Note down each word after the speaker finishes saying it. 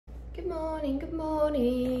Good morning, good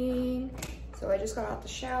morning. So I just got out the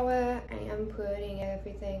shower. I am putting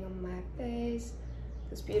everything on my face.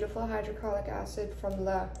 This beautiful hydrochloric acid from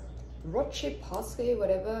La Roche-Posay,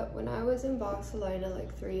 whatever. When I was in Barcelona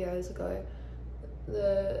like 3 years ago,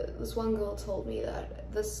 this one girl told me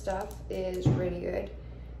that this stuff is really good.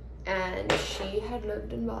 And she had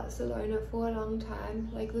lived in Barcelona for a long time,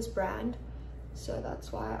 like this brand. So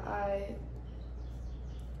that's why I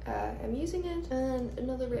am using it. And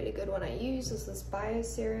another really good one I use is this bio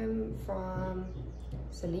serum from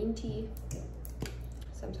Celine.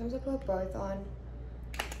 Sometimes I put both on.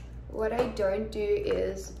 What I don't do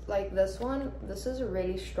is like this one. This is a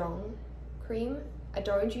really strong cream. I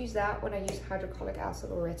don't use that when I use hydrochloric acid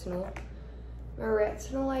or retinol. My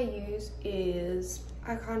retinol I use is,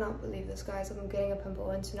 I cannot believe this, guys. I'm getting a pimple,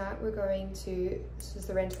 and tonight we're going to, this is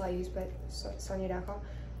the rental I use by Sonia Dakar.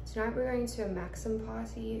 Tonight we're going to a Maxim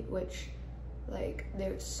party, which like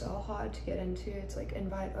they're so hard to get into. It's like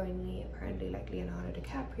invite only. Apparently like Leonardo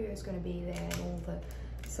DiCaprio is going to be there and all the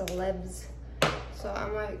celebs. So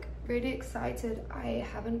I'm like really excited. I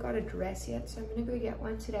haven't got a dress yet, so I'm going to go get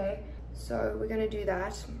one today. So we're going to do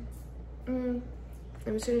that. I'm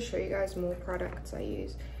just going to show you guys more products I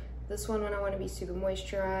use. This one when I want to be super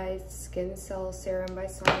moisturized, Skin Cell Serum by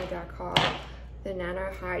Sonia Dakar. The Nano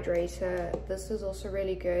Hydrator. This is also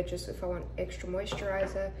really good just if I want extra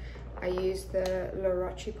moisturizer. I use the La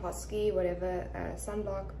Roche-Posay whatever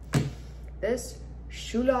sunblock. This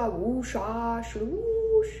Shula Wusha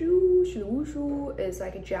Shulu is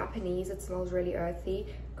like a Japanese, it smells really earthy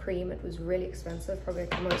cream. It was really expensive, probably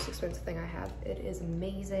like the most expensive thing I have. It is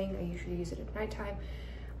amazing. I usually use it at nighttime.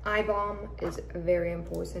 Eye balm is very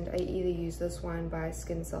important. I either use this one by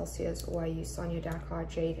Skin Celsius or I use Sonia Dakar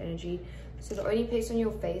Jade Energy. So the only place on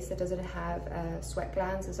your face that doesn't have sweat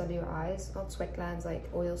glands is under your eyes. Not sweat glands, like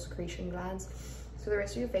oil secretion glands. So the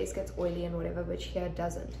rest of your face gets oily and whatever, which here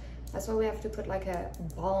doesn't. That's why we have to put like a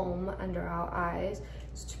balm under our eyes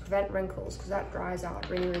to prevent wrinkles, because that dries out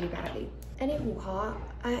really, really badly. Anyhow,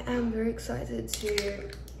 I am very excited to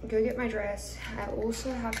go get my dress. I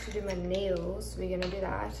also have to do my nails. We're gonna do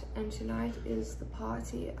that. And tonight is the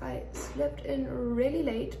party. I slept in really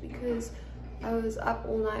late because I was up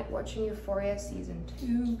all night watching Euphoria season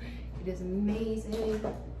 2. It is amazing.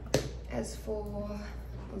 As for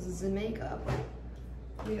the makeup,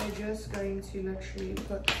 we are just going to literally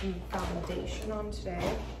put some foundation on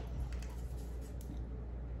today.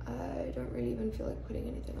 I don't really even feel like putting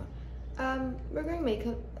anything on. We're going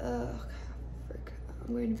makeup. Frick.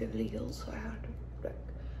 I'm wearing Beverly Hills, so I have to like,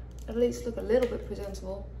 at least look a little bit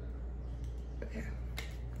presentable. Okay.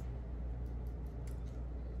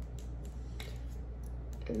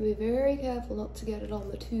 And be very careful not to get it on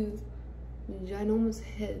the two ginormous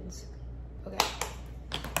heads. Okay.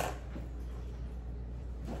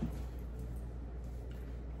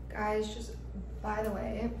 Guys, just by the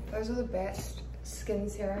way, those are the best skin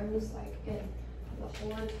serums like in the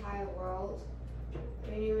whole entire world.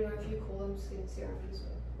 I don't even know if you call them skin serums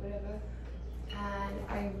or whatever. And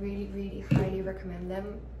I really, really highly recommend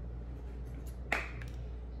them.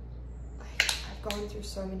 I've gone through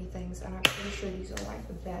so many things and I'm pretty sure these are like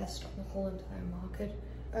the best on the whole entire market.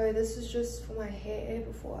 Oh, this is just for my hair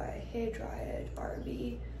before I hair dry it,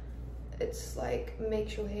 RB. It's like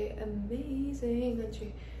makes your hair amazing. And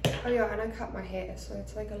oh yeah, and I cut my hair, so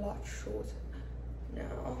it's like a lot shorter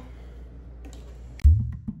now.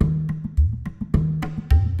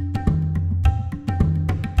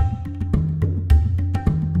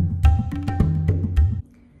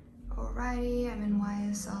 Alrighty, I'm in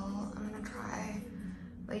YSL. I'm gonna try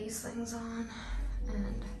these things on,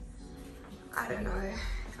 and I don't know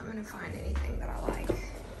if I'm gonna find anything that I like.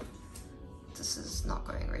 This is not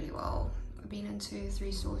going really well. I've been into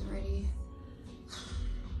 3 stores already.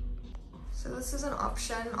 So this is an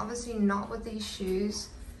option, obviously not with these shoes.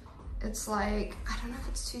 It's like, I don't know if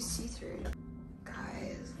it's too see-through.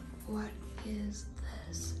 Guys, what is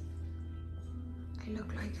this? I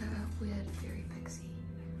look like a weird fairy pixie.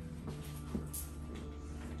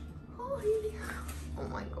 Oh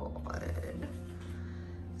my god.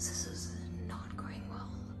 This is not going well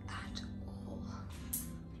at all.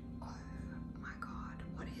 Oh my god,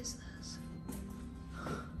 what is this?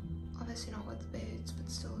 Obviously not with the boots, but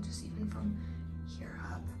still, just even from here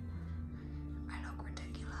up, I look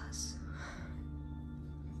ridiculous.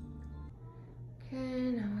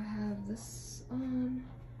 Okay, now I have this on.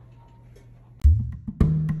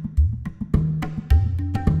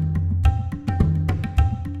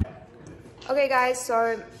 Okay guys,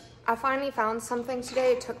 so I finally found something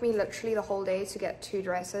today. It took me literally the whole day to get 2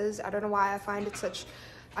 dresses. I don't know why I find it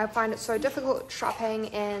so difficult shopping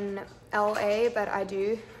in LA, but I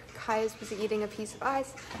do. Kai is busy eating a piece of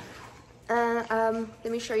ice. Let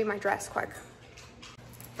me show you my dress quick.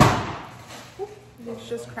 It's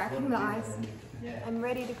just cracking the ice. I'm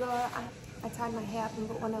ready to go. I tied my hair up and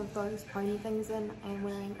put one of those pony things in. I'm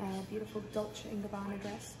wearing a beautiful Dolce & Gabbana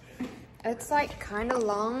dress. It's like kind of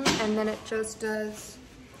long, and then it just does,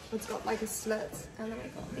 it's got like a slit, and then I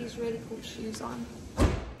got these really cool shoes on.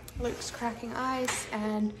 Luke's cracking ice,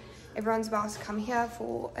 and everyone's about to come here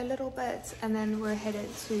for a little bit, and then we're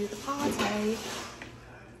headed to the party.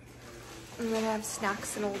 I'm gonna have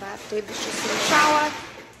snacks and all that. Dave is just in the shower.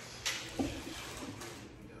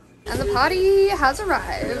 And the party has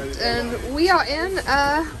arrived, and we are in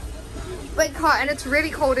a big car, and it's really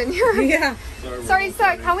cold in here. Yeah. Sorry,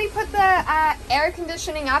 sir, can we put the air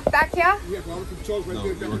conditioning up back here? Yeah, well, the controls right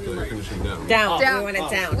there. No, we want the air conditioning down. Down. We want it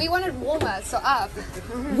down. We wanted warmer, so up.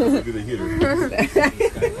 Do the heater.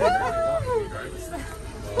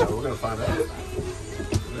 We're gonna find out.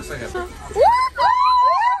 Let's say happy.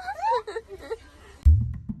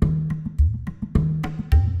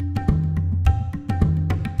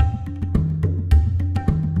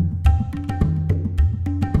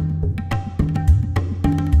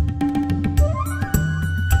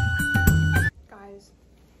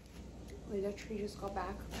 Just got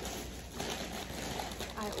back.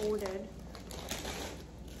 I ordered,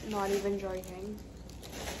 not even joking,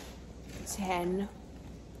 10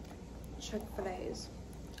 Chick-fil-A's.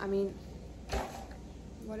 I mean,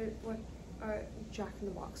 what Jack in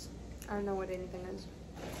the Box. I don't know what anything is.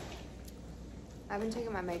 I haven't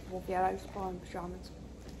taken my makeup off yet. I just put on pajamas.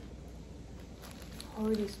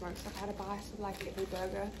 Holy smokes, I've had a bite of like every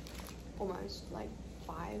burger, almost like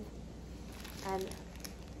 5, and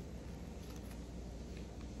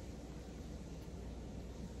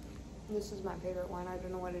this is my favorite one. I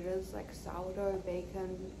don't know what it is, like sourdough,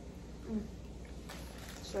 bacon.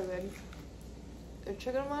 So good. The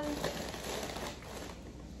chicken one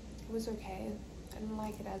was okay. I didn't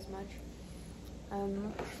like it as much. I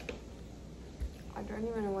don't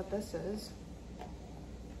even know what this is.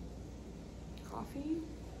 Coffee?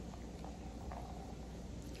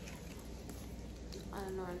 I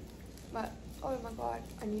don't know. But, oh my god,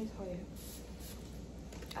 I need to tell you.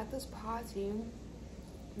 At this party,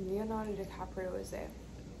 Leonardo DiCaprio was there.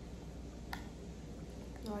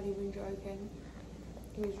 Not even joking.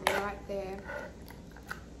 He was right there,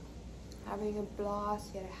 having a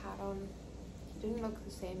blast. He had a hat on. He didn't look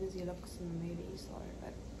the same as he looks in the movies, though,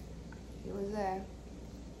 but he was there.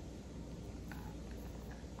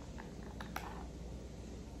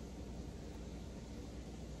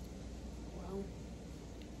 Well,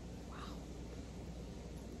 wow.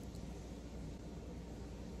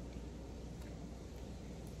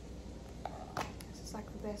 This is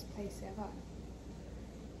like the best place ever.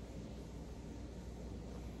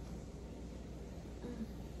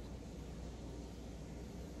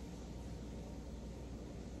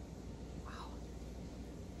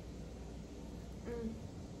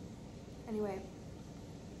 Anyway,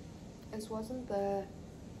 this wasn't the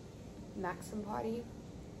Maxim party.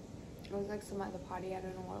 It was like some other party. I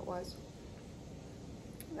don't know what it was.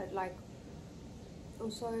 But like,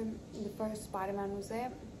 also the first Spider-Man was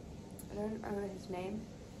there. I don't know his name,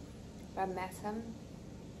 but I met him.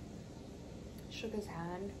 Shook his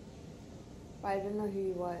hand, but I didn't know who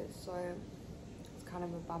he was, so it's kind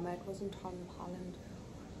of a bummer. It wasn't Tom Holland.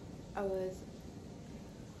 It was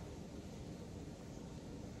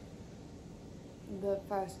the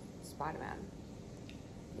first Spider-Man.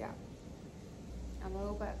 Yeah. I'm a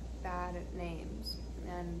little bit bad at names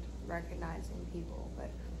and recognizing people,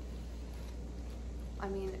 but I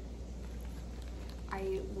mean,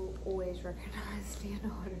 I will always recognize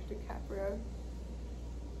Leonardo DiCaprio.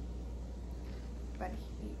 But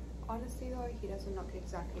he, honestly though, he doesn't look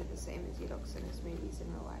exactly the same as he looks in his movies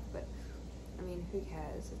in real life, but I mean, who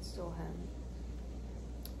cares? It's still him.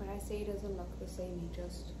 When I say he doesn't look the same, he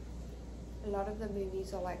just, a lot of the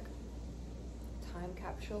movies are like time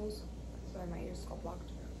capsules. Sorry, my ears got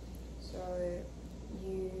blocked. So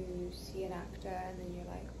you see an actor and then you're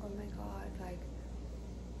like, oh my god, like,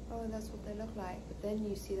 oh, that's what they look like. But then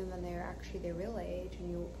you see them when they're actually their real age, and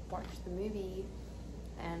you watch the movie,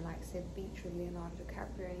 and like say The Beach with Leonardo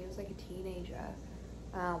DiCaprio, and he was like a teenager.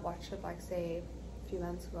 Watched it like say a few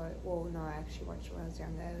months ago. Well, no, I actually watched it when I was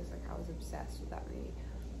younger. It was like I was obsessed with that movie.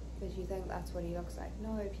 Because you think that's what he looks like.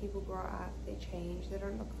 No, people grow up, they change, they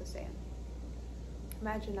don't look the same.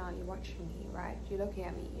 Imagine now you're watching me, right? You're looking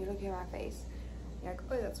at me, you're looking at my face. You're like,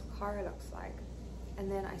 oh, that's what Cara looks like.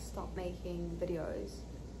 And then I stopped making videos.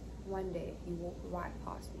 One day you walk right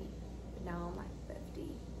past me, but now I'm like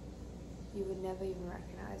 50. You would never even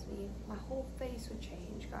recognize me. My whole face would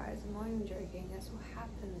change, guys. I'm not even joking. That's what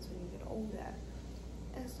happens when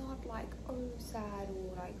not like, oh, sad,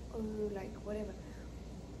 or like, oh, like whatever.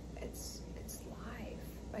 It's life.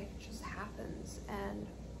 Like, it just happens. And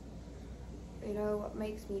you know what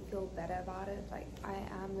makes me feel better about it? Like, I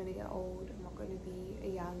am gonna get old. I'm not gonna be a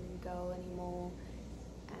young girl anymore.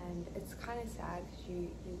 And it's kind of sad because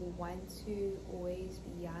you want to always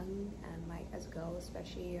be young, and like as a girl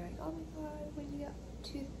especially, you're like, oh my god, when you get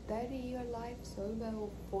to 30 your life's over, or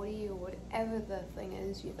 40, or whatever the thing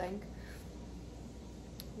is you think.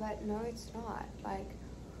 But no, it's not. Like,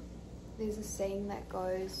 there's a saying that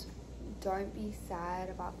goes, don't be sad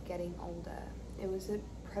about getting older. It was a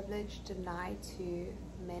privilege denied to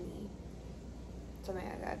many. Something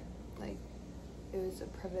like that. Like, it was a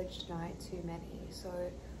privilege denied to many. So,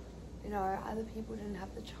 you know, other people didn't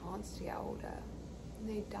have the chance to get older.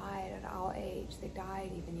 They died at our age. They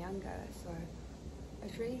died even younger. So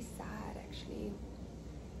it's really sad, actually.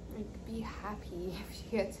 Like, be happy if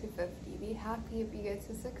you get to 50. Be happy if you get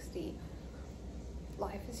to 60.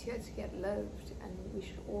 Life is here to get lived, and we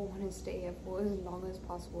should all want to stay here for as long as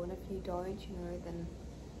possible. And if you don't, you know, then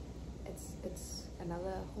it's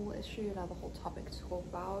another whole issue, another whole topic to talk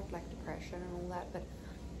about, like depression and all that. But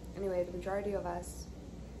anyway, the majority of us,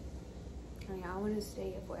 I mean, I want to stay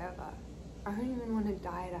here forever. I don't even want to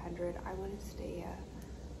die at 100. I want to stay here,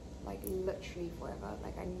 like, literally forever.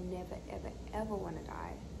 Like, I never, ever, ever want to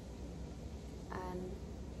die. And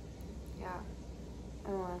yeah, I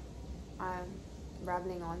don't know. I'm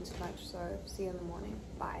rambling on too much, so see you in the morning.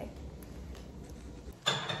 Bye.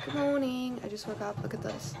 Good morning. I just woke up. Look at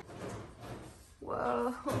this.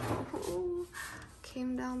 Whoa.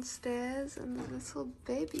 Came downstairs and the little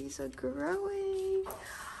babies are growing.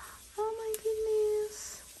 Oh my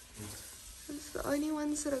goodness. It's the only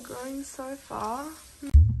ones that are growing so far.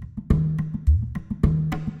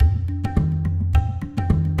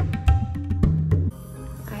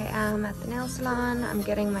 I am at the nail salon. I'm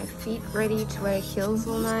getting my feet ready to wear heels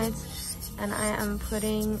all night. And I am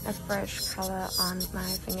putting a fresh color on my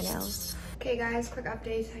fingernails. Okay guys, quick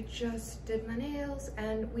update. I just did my nails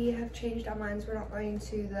and we have changed our minds. We're not going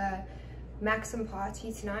to the Maxim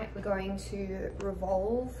party tonight. We're going to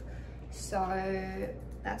Revolve. So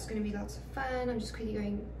that's going to be lots of fun. I'm just quickly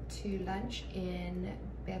going to lunch in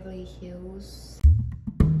Beverly Hills.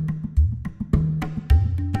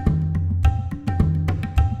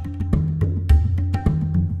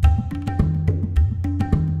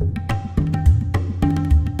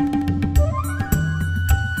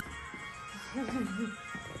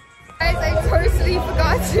 Guys, I totally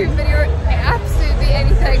forgot to video absolutely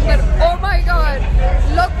anything, but oh my god,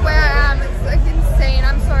 look where I am. It's like insane.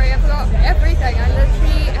 I'm sorry, I forgot everything. I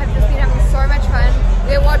literally have just been having so much fun.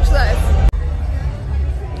 Yeah, watch this.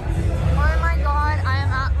 Oh my god, I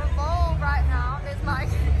am at Revolve right now. There's like,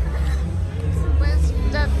 where's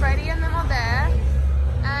Freddie and them are there,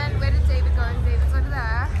 and where did David go? David's over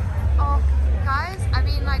there. Oh guys, I've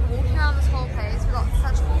been like walking around this whole place. We got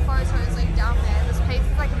such cool photos like down there. This place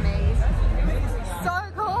is like a maze. So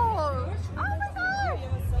cool. Oh my god.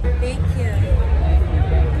 Thank you.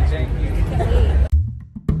 Thank you.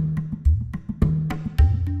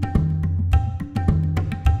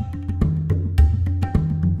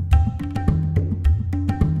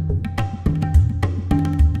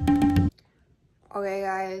 Okay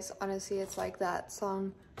guys, honestly it's like that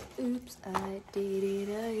song. Oops, I did it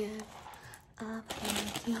again. I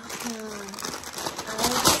broke your heart. I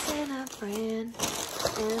wasn't a friend.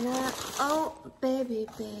 And oh baby,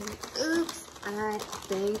 baby, oops, I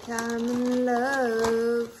think I'm in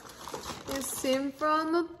love. It's seen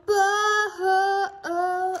from above.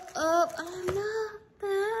 I'm not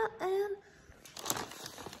that.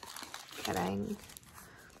 Kidding.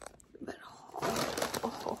 But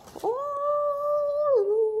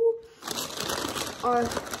oh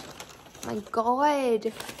my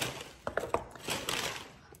god.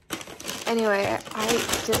 Anyway, I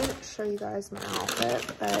didn't show you guys my outfit,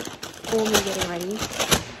 but or me getting ready.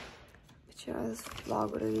 But you know, this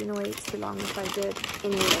vlog would have been way too long if I did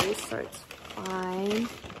anyway, so it's fine.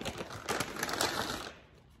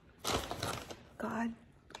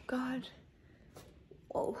 God.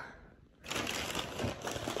 Whoa.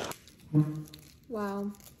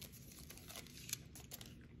 Wow.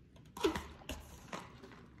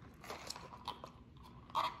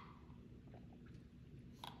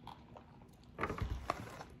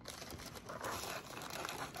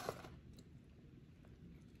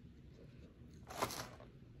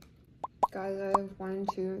 Guys, I have 1,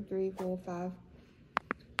 2, 3, 4, 5,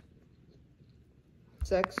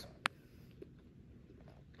 6.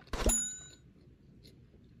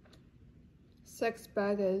 Six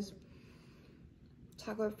burgers,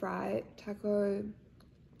 taco fry, taco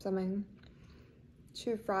something,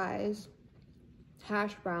 2 fries,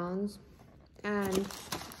 hash browns, and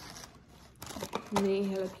mini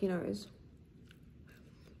jalapenos.